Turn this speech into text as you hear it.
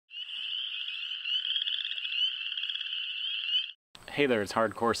hey there, it's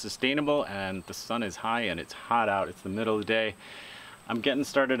Hardcore Sustainable, and the sun is high and it's hot out. It's the middle of the day. I'm getting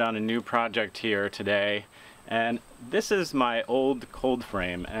started on a new project here today, and this is my old cold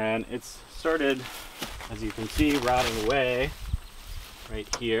frame, and it's started, as you can see, rotting away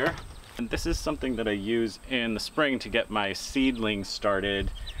right here. And this is something that I use in the spring to get my seedlings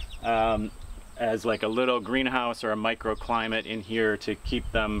started, as like a little greenhouse or a microclimate in here to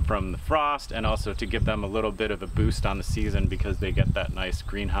keep them from the frost, and also to give them a little bit of a boost on the season because they get that nice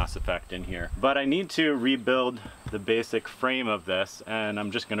greenhouse effect in here. But I need to rebuild the basic frame of this, and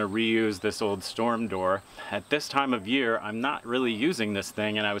I'm just going to reuse this old storm door. At this time of year, I'm not really using this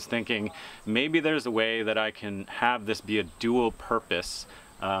thing, and I was thinking maybe there's a way that I can have this be a dual purpose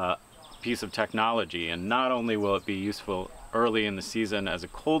piece of technology, and not only will it be useful early in the season as a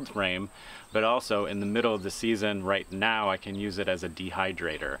cold frame, but also in the middle of the season right now I can use it as a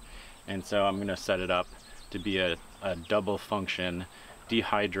dehydrator. And so I'm going to set it up to be a double function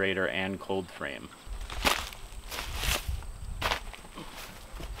dehydrator and cold frame.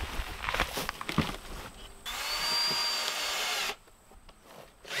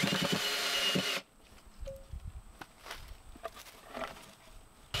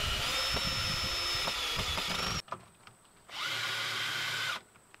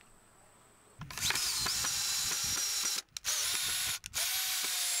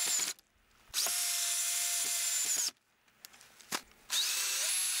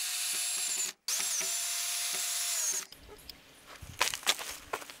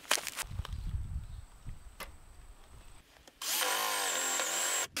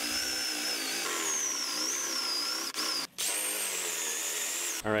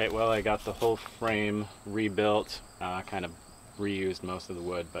 Alright, well, I got the whole frame rebuilt, kind of reused most of the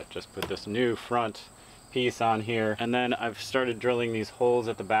wood, but just put this new front piece on here. And then I've started drilling these holes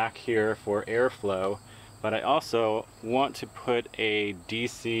at the back here for airflow, but I also want to put a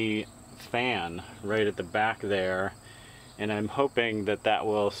DC fan right at the back there, and I'm hoping that that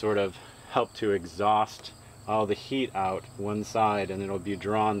will sort of help to exhaust all the heat out one side, and it'll be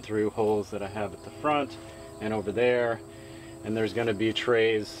drawn through holes that I have at the front and over there. And there's going to be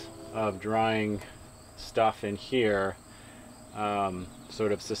trays of drying stuff in here,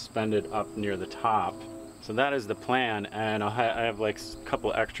 sort of suspended up near the top. So that is the plan, and I have like a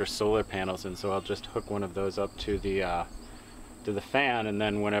couple extra solar panels, and so I'll just hook one of those up to the fan, and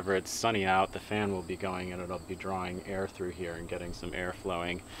then whenever it's sunny out, the fan will be going and it'll be drawing air through here and getting some air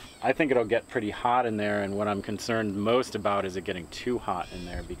flowing. I think it'll get pretty hot in there, and what I'm concerned most about is it getting too hot in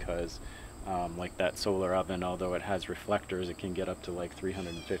there, because like that solar oven, although it has reflectors, it can get up to like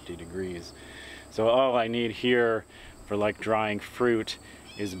 350 degrees. So all I need here for like drying fruit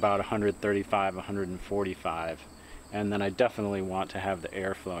is about 135, 145. And then I definitely want to have the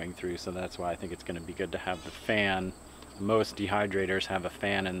air flowing through, so that's why I think it's going to be good to have the fan. Most dehydrators have a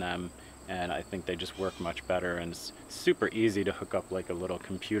fan in them, and I think they just work much better, and it's super easy to hook up like a little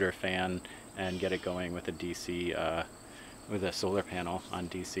computer fan and get it going with a DC, with a solar panel on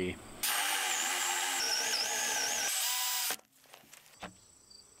DC.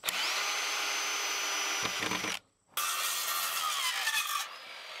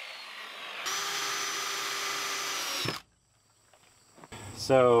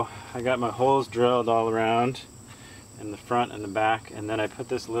 So I got my holes drilled all around in the front and the back, and then I put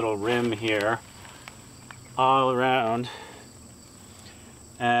this little rim here all around.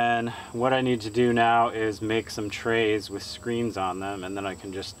 And what I need to do now is make some trays with screens on them, and then I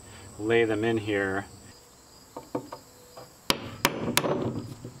can just lay them in here.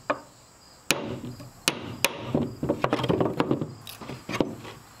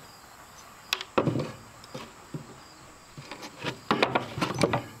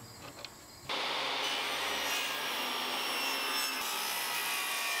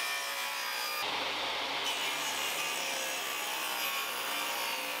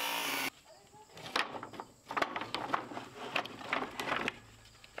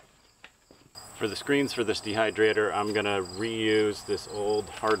 For the screens for this dehydrator, I'm going to reuse this old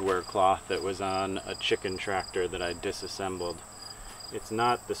hardware cloth that was on a chicken tractor that I disassembled. It's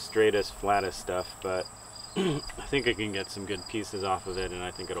not the straightest, flattest stuff, but I think I can get some good pieces off of it, and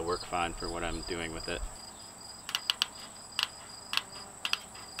I think it'll work fine for what I'm doing with it.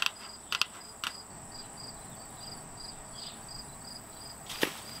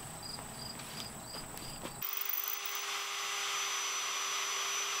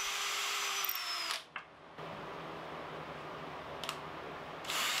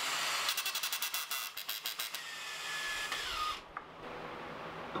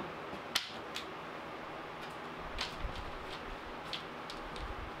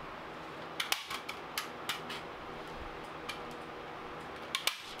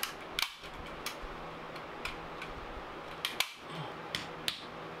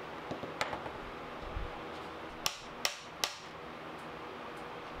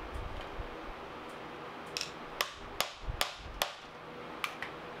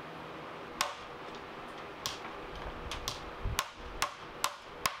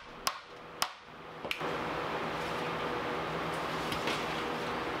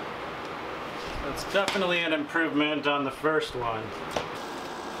 It's definitely an improvement on the first one.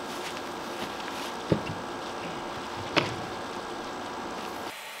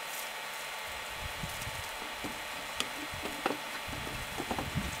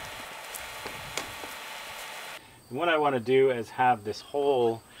 And what I want to do is have this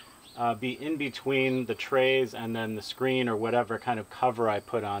hole be in between the trays and then the screen or whatever kind of cover I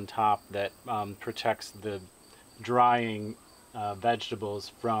put on top that protects the drying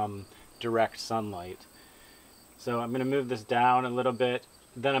vegetables from direct sunlight. So I'm going to move this down a little bit.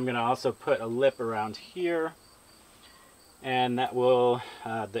 Then I'm going to also put a lip around here, and that will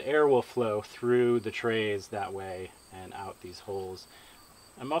the air will flow through the trays that way and out these holes.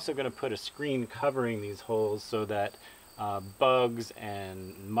 I'm also going to put a screen covering these holes so that bugs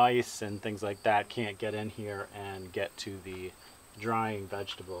and mice and things like that can't get in here and get to the drying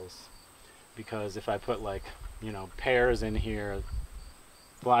vegetables. Because if I put, like, you know, pears in here,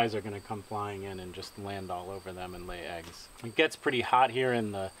 flies are going to come flying in and just land all over them and lay eggs. It gets pretty hot here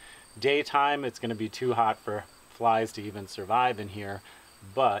in the daytime. It's going to be too hot for flies to even survive in here,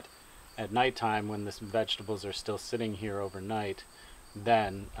 but at nighttime, when the vegetables are still sitting here overnight,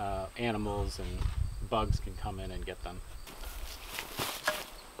 then animals and bugs can come in and get them.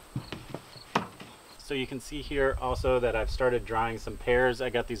 So you can see here also that I've started drying some pears. I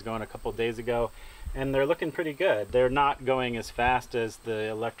got these going a couple days ago, and they're looking pretty good. They're not going as fast as the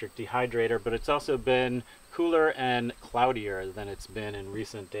electric dehydrator, but it's also been cooler and cloudier than it's been in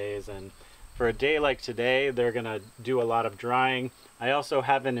recent days. And for a day like today, they're gonna do a lot of drying. I also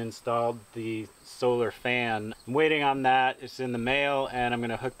haven't installed the solar fan. I'm waiting on that. It's in the mail, and I'm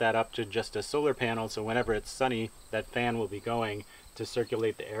gonna hook that up to just a solar panel, so whenever it's sunny, that fan will be going to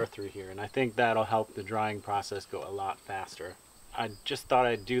circulate the air through here. And I think that'll help the drying process go a lot faster. I just thought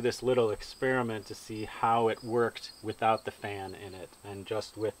I'd do this little experiment to see how it worked without the fan in it and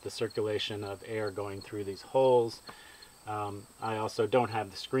just with the circulation of air going through these holes. I also don't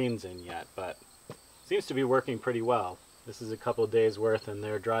have the screens in yet, but it seems to be working pretty well. This is a couple days worth, and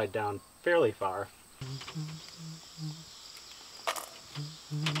they're dried down fairly far.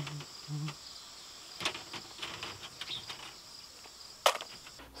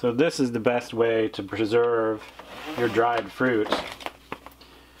 So this is the best way to preserve your dried fruit,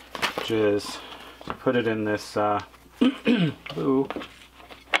 which is to put it in this in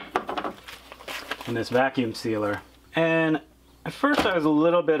this vacuum sealer. And at first I was a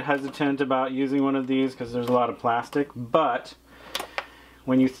little bit hesitant about using one of these because there's a lot of plastic, but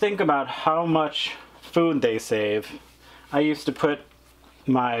when you think about how much food they save, I used to put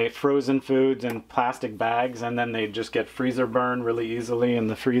my frozen foods in plastic bags, and then they just get freezer burn really easily in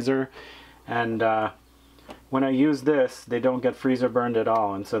the freezer. And when I use this, they don't get freezer burned at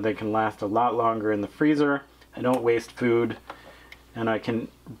all, and so they can last a lot longer in the freezer. I don't waste food, and I can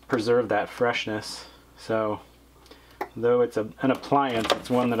preserve that freshness. So though it's an appliance, it's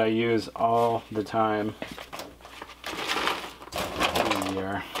one that I use all the time.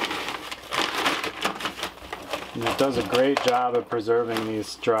 Here. And it does a great job of preserving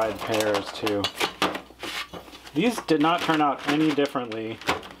these dried pears too. These did not turn out any differently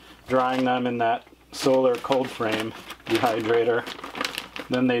drying them in that solar cold frame dehydrator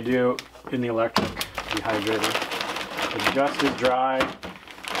than they do in the electric dehydrator. It's just as dry,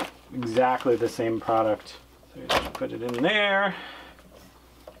 exactly the same product. So you just put it in there,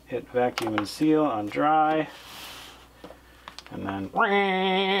 hit vacuum and seal on dry, and then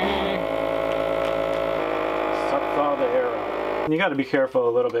sucks all the air out. And you got to be careful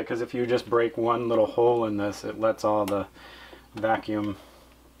a little bit, because if you just break one little hole in this, it lets all the vacuum,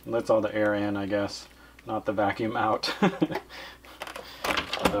 lets all the air in, I guess, not the vacuum out.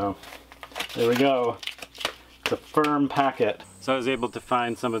 So there we go. It's a firm packet. So I was able to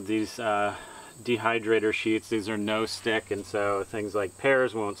find some of these dehydrator sheets. These are no stick, and so things like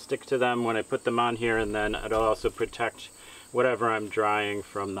pears won't stick to them when I put them on here, and then it'll also protect whatever I'm drying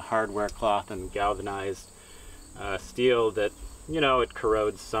from the hardware cloth and galvanized steel that, you know, it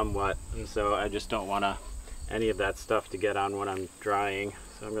corrodes somewhat, and so I just don't want any of that stuff to get on when I'm drying.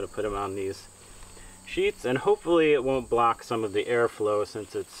 So I'm going to put them on these sheets, and hopefully it won't block some of the airflow,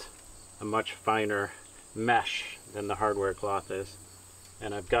 since it's a much finer mesh than the hardware cloth is.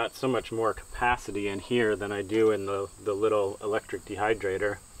 And I've got so much more capacity in here than I do in the little electric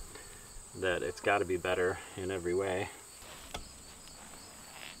dehydrator that it's got to be better in every way.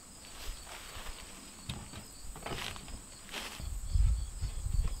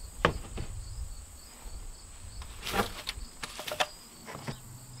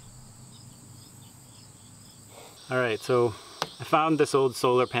 Alright, so I found this old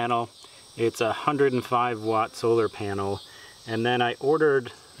solar panel. It's a 105 watt solar panel, And then I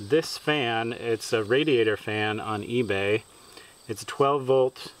ordered this fan. It's a radiator fan on eBay. It's a 12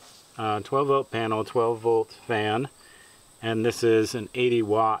 volt panel, 12 volt fan, and this is an 80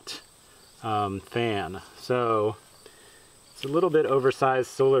 watt fan. So it's a little bit oversized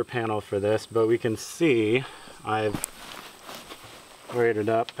solar panel for this, but we can see I've wired it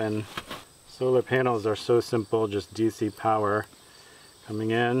up, and solar panels are so simple, just DC power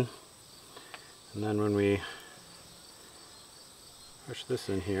coming in, and then when we push this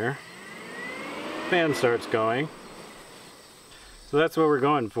in here, fan starts going. So that's what we're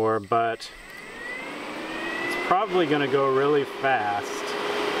going for, but it's probably going to go really fast.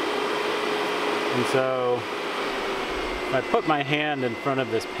 And so if I put my hand in front of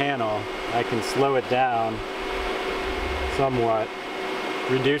this panel, I can slow it down somewhat,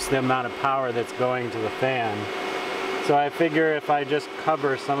 reduce the amount of power that's going to the fan. So I figure if I just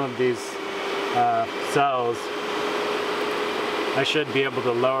cover some of these cells, I should be able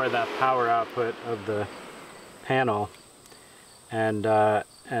to lower that power output of the panel and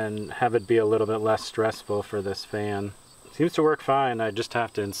have it be a little bit less stressful for this fan. Seems to work fine. I just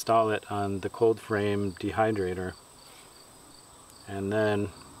have to install it on the cold frame dehydrator, and then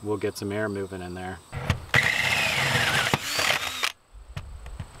we'll get some air moving in there.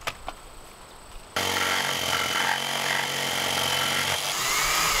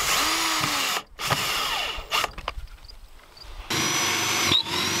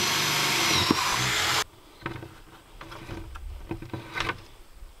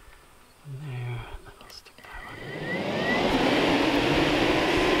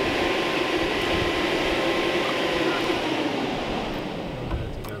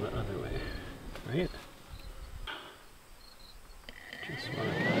 Right? Just want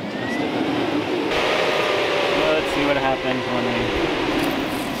to kind of test it. Well, let's see what happens when we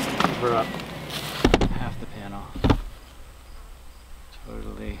cover up half the panel.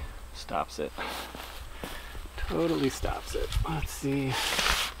 Totally stops it. Totally stops it. Let's see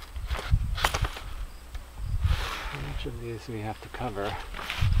how much of these we have to cover.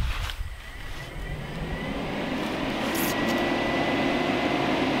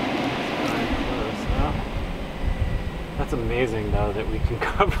 That's amazing though that we can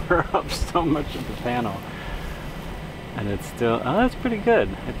cover up so much of the panel and it's still, oh, that's pretty good.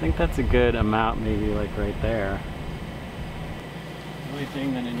 I think that's a good amount, maybe like right there. The only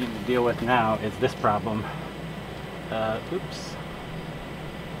thing that I need to deal with now is this problem. Oops.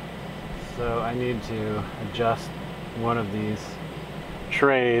 So I need to adjust one of these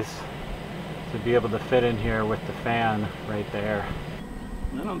trays to be able to fit in here with the fan right there.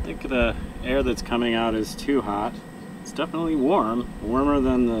 I don't think the air that's coming out is too hot. It's definitely warm, warmer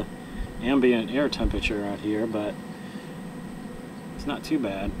than the ambient air temperature out here, but it's not too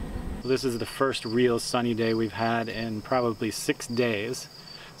bad. This is the first real sunny day we've had in probably 6 days.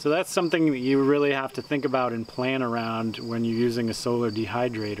 So that's something that you really have to think about and plan around when you're using a solar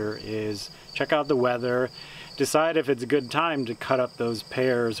dehydrator, is check out the weather, decide if it's a good time to cut up those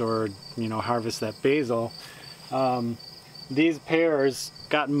pears or, you know, harvest that basil. These pears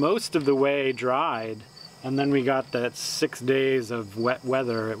got most of the way dried, and then we got that 6 days of wet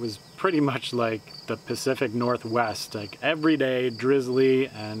weather. It was pretty much like the Pacific Northwest, like every day drizzly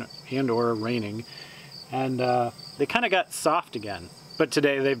and or raining. And they kind of got soft again. But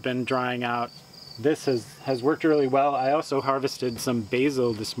today they've been drying out. This has worked really well. I also harvested some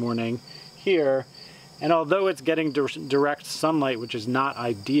basil this morning here. And although it's getting direct sunlight, which is not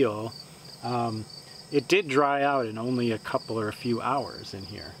ideal, it did dry out in only a couple or a few hours in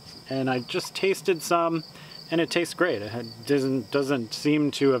here. And I just tasted some, and it tastes great. It doesn't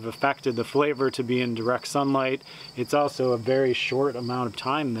seem to have affected the flavor to be in direct sunlight. It's also a very short amount of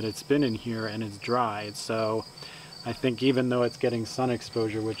time that it's been in here and it's dried. So I think even though it's getting sun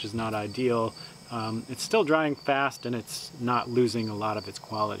exposure, which is not ideal, it's still drying fast and it's not losing a lot of its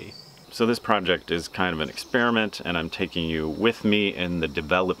quality. So this project is kind of an experiment, and I'm taking you with me in the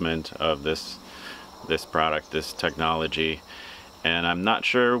development of this product, this technology. And I'm not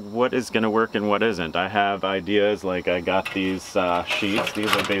sure what is going to work and what isn't. I have ideas, like I got these sheets.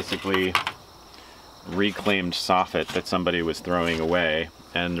 These are basically reclaimed soffit that somebody was throwing away.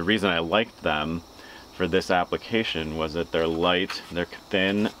 And the reason I liked them for this application was that they're light, they're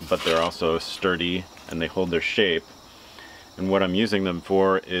thin, but they're also sturdy and they hold their shape. And what I'm using them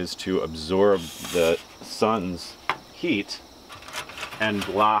for is to absorb the sun's heat and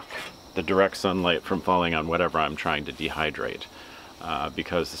block the direct sunlight from falling on whatever I'm trying to dehydrate.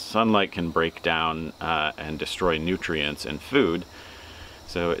 Because the sunlight can break down and destroy nutrients in food.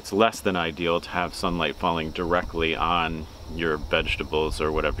 So it's less than ideal to have sunlight falling directly on your vegetables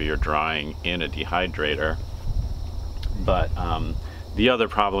or whatever you're drying in a dehydrator. But the other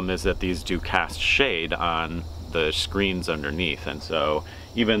problem is that these do cast shade on the screens underneath, and so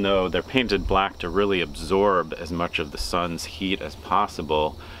even though they're painted black to really absorb as much of the sun's heat as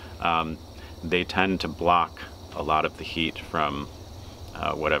possible, they tend to block a lot of the heat from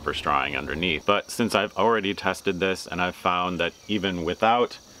whatever's drying underneath. But since I've already tested this and I've found that even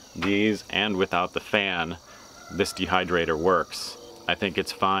without these and without the fan, this dehydrator works, I think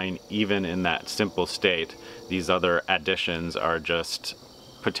it's fine even in that simple state. These other additions are just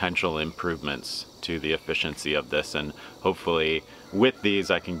potential improvements to the efficiency of this, and hopefully with these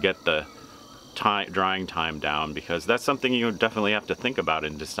I can get the drying time down, because that's something you definitely have to think about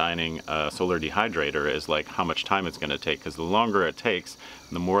in designing a solar dehydrator, is like how much time it's going to take, because the longer it takes,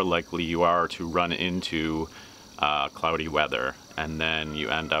 the more likely you are to run into cloudy weather, and then you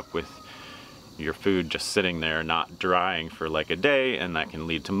end up with your food just sitting there not drying for like a day, and that can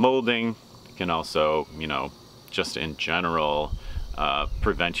lead to molding. It can also, you know, just in general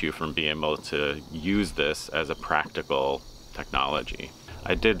prevent you from being able to use this as a practical technology.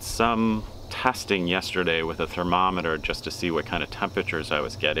 I did some testing yesterday with a thermometer just to see what kind of temperatures I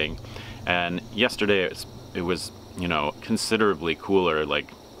was getting, and yesterday it was, you know, considerably cooler,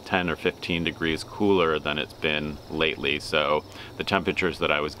 like 10 or 15 degrees cooler than it's been lately. So the temperatures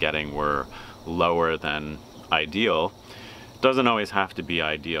that I was getting were lower than ideal. Doesn't always have to be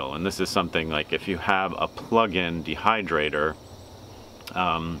ideal, and this is something like if you have a plug-in dehydrator,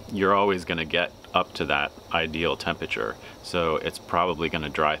 you're always going to get up to that ideal temperature, so it's probably going to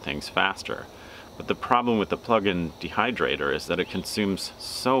dry things faster. But the problem with the plug-in dehydrator is that it consumes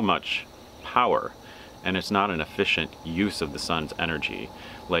so much power, and it's not an efficient use of the sun's energy.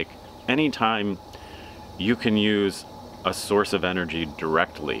 Like, anytime you can use a source of energy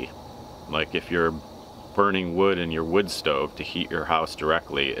directly, like if you're burning wood in your wood stove to heat your house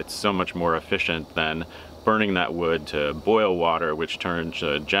directly, it's so much more efficient than burning that wood to boil water, which turns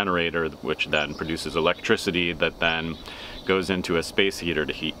a generator, which then produces electricity that then goes into a space heater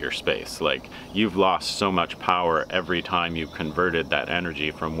to heat your space. Like, you've lost so much power every time you've converted that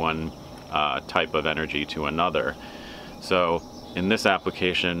energy from one type of energy to another. So in this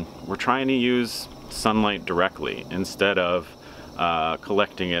application, we're trying to use sunlight directly instead of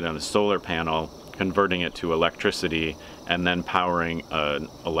collecting it on a solar panel, converting it to electricity, and then powering an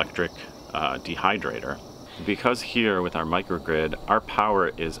electric dehydrator. Because here with our microgrid, our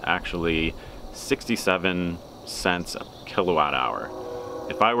power is actually 67 cents a kilowatt hour.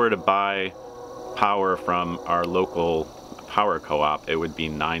 If I were to buy power from our local power co-op, it would be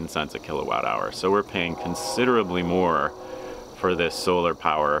 9 cents a kilowatt hour. So we're paying considerably more for this solar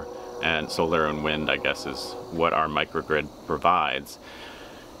power, and solar and wind, I guess, is what our microgrid provides.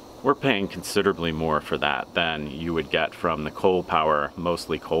 We're paying considerably more for that than you would get from the coal power,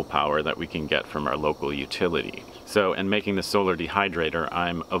 mostly coal power, that we can get from our local utility. So in making the solar dehydrator,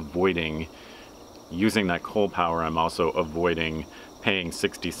 I'm avoiding using that coal power. I'm also avoiding paying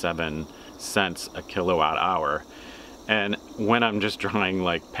 67 cents a kilowatt hour. And when I'm just drying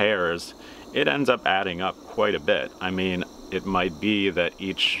like pears, it ends up adding up quite a bit. I mean, it might be that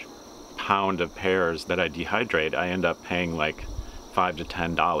each pound of pears that I dehydrate, I end up paying like $5 to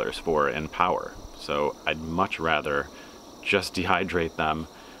 $10 for in power. So I'd much rather just dehydrate them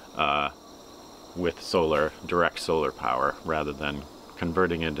with solar, direct solar power, rather than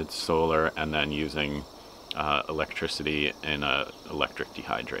converting it into solar and then using electricity in an electric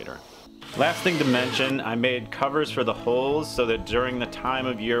dehydrator. Last thing to mention, I made covers for the holes so that during the time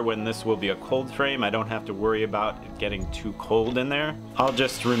of year when this will be a cold frame, I don't have to worry about it getting too cold in there. I'll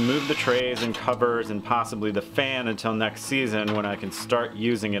just remove the trays and covers and possibly the fan until next season, when I can start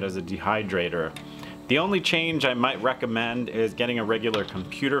using it as a dehydrator. The only change I might recommend is getting a regular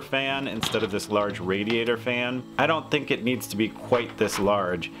computer fan instead of this large radiator fan. I don't think it needs to be quite this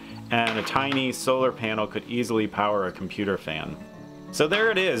large, and a tiny solar panel could easily power a computer fan. So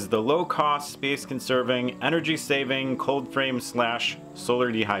there it is, the low-cost, space-conserving, energy-saving cold frame /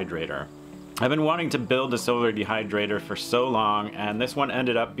 solar dehydrator. I've been wanting to build a solar dehydrator for so long, and this one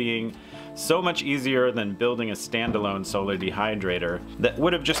ended up being so much easier than building a standalone solar dehydrator that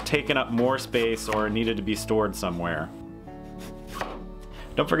would have just taken up more space or needed to be stored somewhere.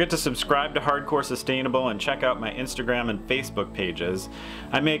 Don't forget to subscribe to Hardcore Sustainable and check out my Instagram and Facebook pages.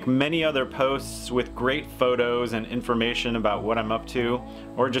 I make many other posts with great photos and information about what I'm up to,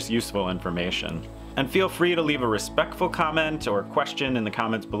 or just useful information. And feel free to leave a respectful comment or question in the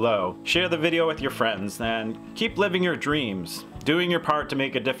comments below. Share the video with your friends, and keep living your dreams, doing your part to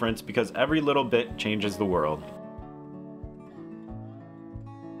make a difference, because every little bit changes the world.